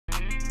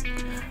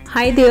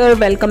Hi there,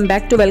 welcome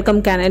back to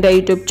Welcome Canada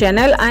YouTube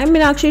channel. I am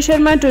Meenakshi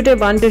Sharma. Today I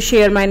want to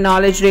share my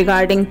knowledge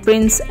regarding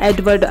Prince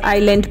Edward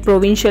Island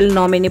Provincial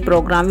Nominee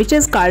Program, which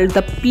is called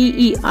the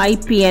PEI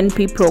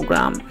PNP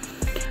Program.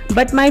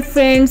 But my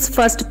friends,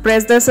 first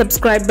press the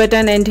subscribe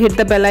button and hit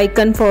the bell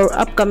icon for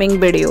upcoming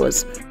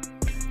videos.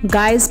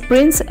 Guys,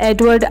 Prince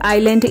Edward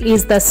Island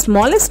is the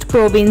smallest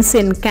province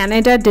in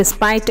Canada.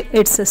 Despite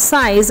its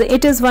size,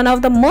 it is one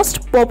of the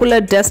most popular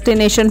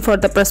destinations for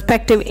the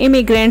prospective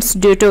immigrants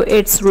due to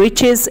its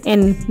riches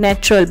in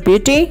natural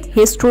beauty,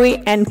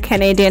 history, and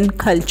Canadian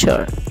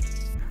culture.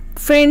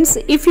 Friends,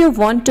 if you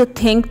want to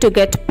think to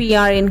get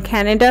PR in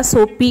Canada,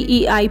 so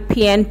PEI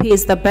PNP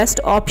is the best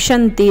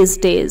option these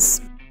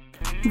days.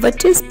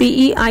 What is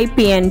PEI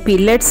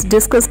PNP? Let's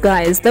discuss,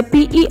 guys. The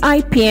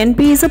PEI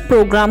PNP is a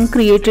program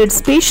created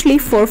specially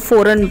for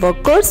foreign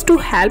workers to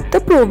help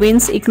the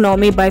province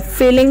economy by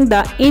filling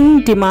the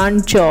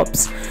in-demand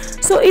jobs.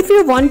 So if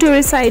you want to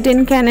reside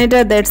in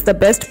Canada, that's the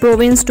best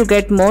province to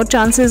get more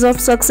chances of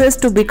success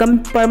to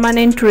become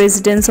permanent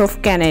residents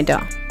of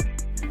Canada.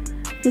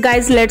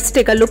 Guys, let's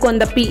take a look on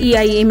the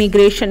PEI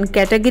immigration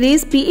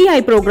categories.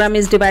 PEI program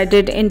is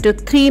divided into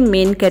three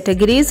main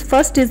categories.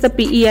 First is the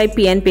PEI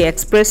PNP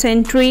Express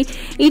Entry.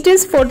 It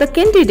is for the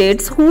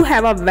candidates who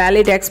have a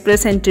valid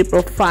Express Entry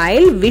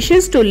profile,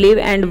 wishes to live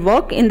and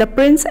work in the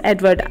Prince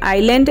Edward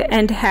Island,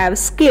 and have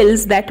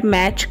skills that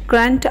match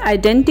current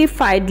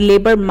identified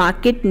labor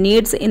market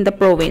needs in the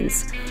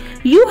province.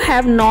 You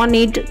have no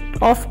need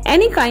of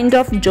any kind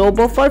of job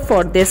offer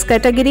for this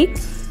category.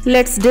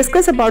 Let's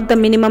discuss about the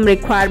minimum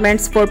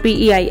requirements for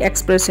PEI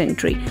Express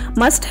Entry.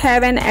 Must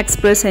have an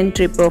Express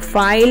Entry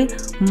profile,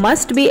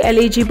 must be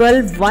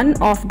eligible one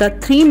of the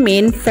three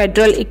main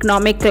federal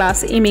economic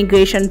class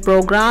immigration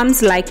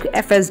programs like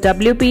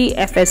FSWP,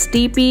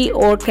 FSTP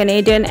or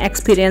Canadian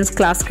Experience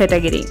Class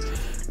category.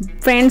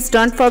 Friends,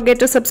 don't forget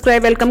to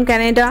subscribe Welcome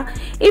Canada.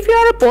 If you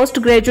are a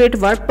postgraduate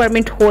work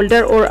permit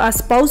holder or a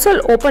spousal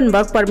open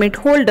work permit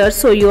holder,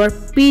 so your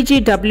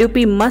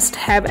PGWP must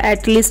have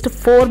at least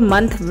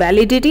 4-month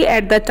validity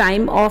at the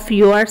time of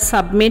your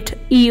submit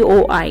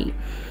EOI.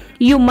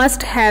 You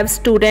must have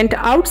student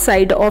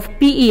outside of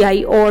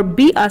PEI or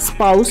be a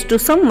spouse to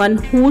someone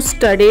who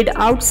studied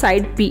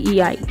outside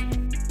PEI.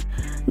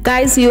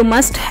 Guys, you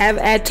must have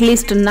at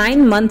least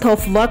 9 months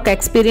of work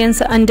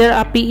experience under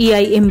a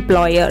PEI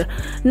employer.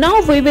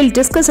 Now we will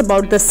discuss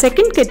about the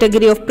second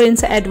category of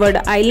Prince Edward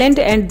Island,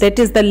 and that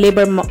is the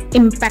labor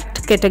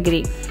impact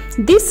category.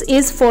 This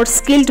is for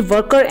skilled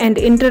worker and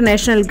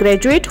international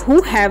graduate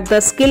who have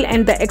the skill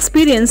and the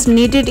experience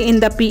needed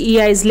in the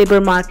PEI's labor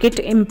market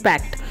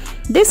impact.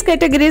 This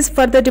category is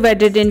further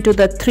divided into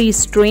the three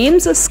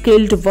streams: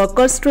 skilled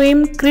worker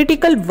stream,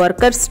 critical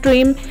worker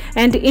stream,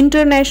 and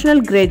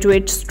international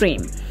graduate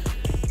stream.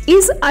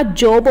 Is a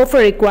job offer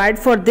required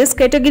for this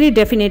category?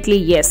 Definitely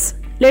yes.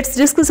 Let's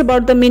discuss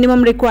about the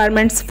minimum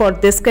requirements for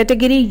this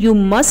category. You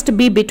must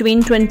be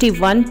between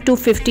 21 to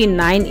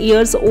 59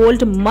 years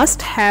old,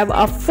 must have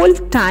a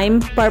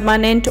full-time,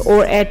 permanent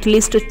or at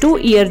least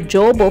 2-year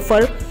job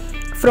offer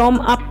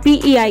from a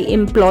PEI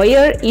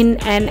employer in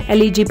an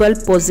eligible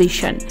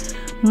position.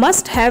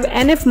 Must have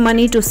enough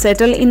money to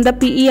settle in the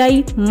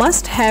PEI,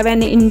 must have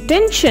an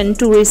intention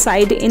to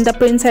reside in the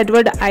Prince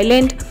Edward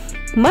Island,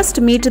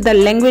 must meet the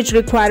language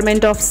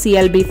requirement of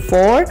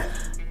CLB4.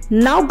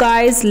 Now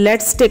guys,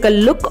 let's take a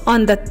look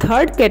on the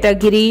third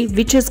category,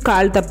 which is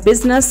called the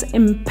business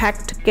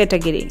impact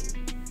category.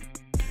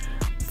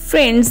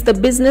 Friends, the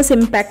business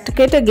impact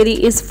category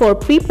is for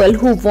people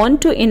who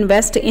want to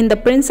invest in the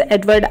Prince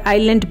Edward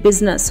Island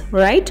business,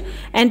 right?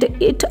 And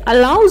it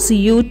allows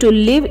you to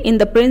live in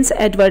the Prince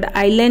Edward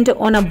Island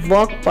on a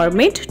work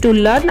permit to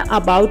learn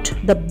about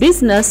the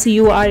business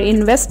you are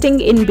investing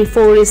in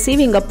before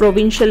receiving a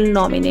provincial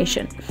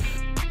nomination.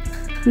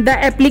 The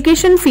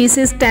application fees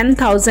is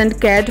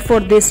 10,000 CAD for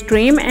this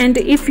stream, and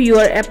if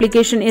your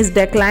application is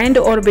declined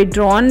or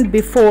withdrawn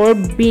before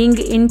being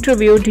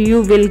interviewed,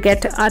 you will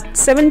get a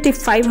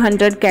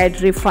 7,500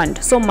 CAD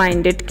refund, so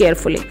mind it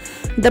carefully.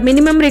 The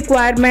minimum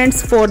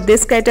requirements for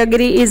this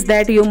category is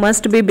that you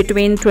must be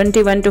between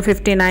 21 to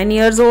 59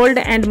 years old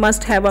and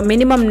must have a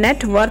minimum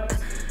net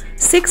worth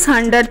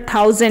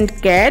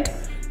 600,000 CAD.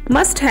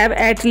 Must have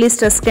at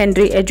least a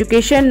secondary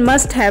education,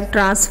 must have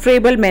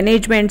transferable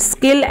management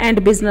skill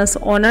and business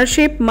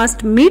ownership,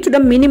 must meet the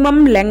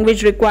minimum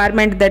language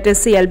requirement, that is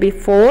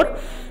CLB4,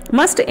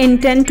 must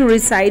intend to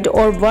reside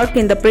or work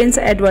in the Prince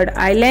Edward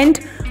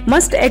Island,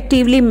 must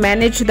actively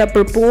manage the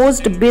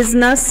proposed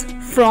business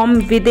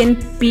from within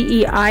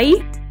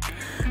PEI.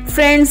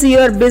 Friends,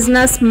 your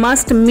business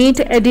must meet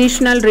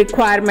additional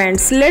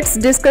requirements. Let's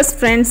discuss,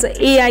 friends,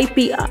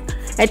 AIP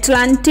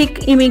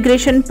Atlantic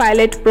Immigration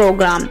Pilot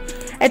Program.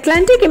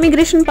 Atlantic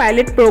Immigration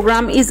Pilot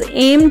Program is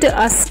aimed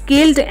at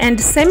skilled and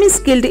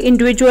semi-skilled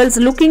individuals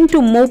looking to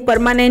move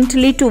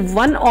permanently to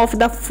one of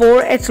the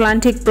 4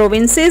 Atlantic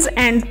provinces,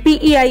 and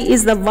PEI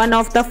is the one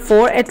of the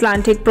 4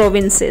 Atlantic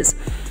provinces.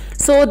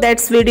 So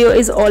that video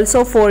is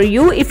also for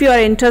you if you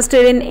are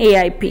interested in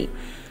AIP.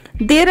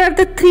 There are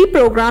the three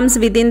programs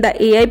within the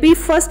AIP.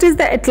 First is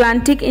the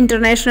Atlantic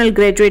International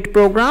Graduate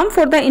Program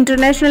for the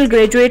international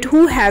graduate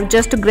who have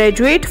just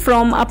graduated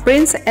from a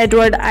Prince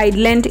Edward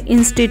Island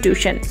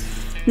institution.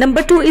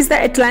 Number 2 is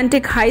the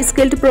Atlantic High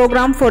Skilled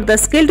Program for the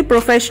skilled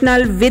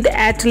professional with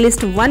at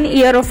least 1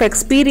 year of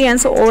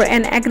experience or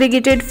an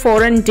aggregated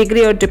foreign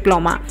degree or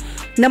diploma.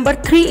 Number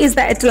 3 is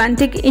the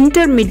Atlantic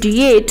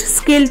Intermediate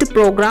Skilled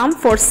Program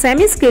for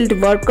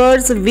semi-skilled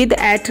workers with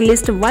at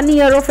least 1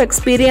 year of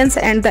experience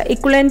and the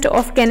equivalent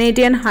of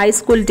Canadian high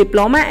school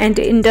diploma and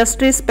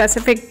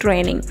industry-specific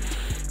training.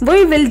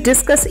 We will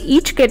discuss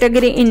each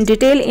category in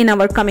detail in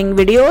our coming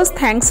videos.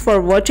 Thanks for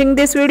watching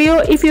this video.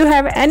 If you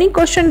have any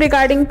question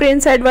regarding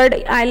Prince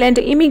Edward Island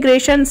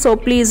immigration, so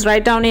please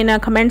write down in a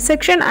comment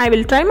section. I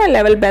will try my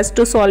level best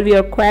to solve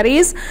your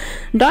queries.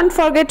 Don't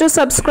forget to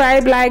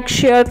subscribe, like,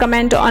 share,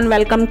 comment on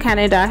Welcome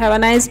Canada. Have a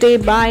nice day.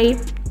 Bye.